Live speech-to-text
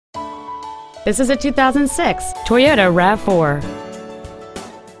This is a 2006 Toyota Rav4.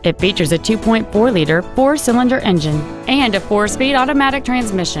 It features a 2.4-liter four-cylinder engine and a 4-speed automatic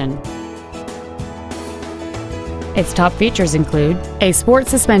transmission. Its top features include a sport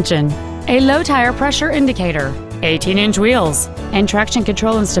suspension, a low tire pressure indicator, 18-inch wheels, and traction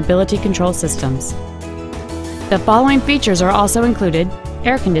control and stability control systems. The following features are also included: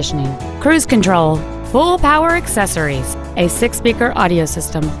 air conditioning, cruise control, full power accessories, a 6-speaker audio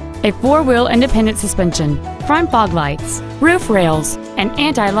system, a 4-wheel independent suspension, front fog lights, roof rails, an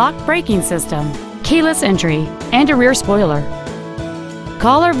anti-lock braking system, keyless entry, and a rear spoiler.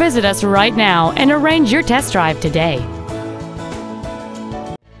 Call or visit us right now and arrange your test drive today.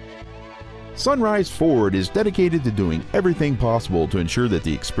 Sunrise Ford is dedicated to doing everything possible to ensure that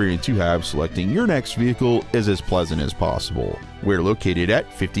the experience you have selecting your next vehicle is as pleasant as possible. We're located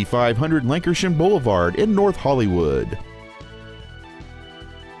at 5500 Lankershim Boulevard in North Hollywood.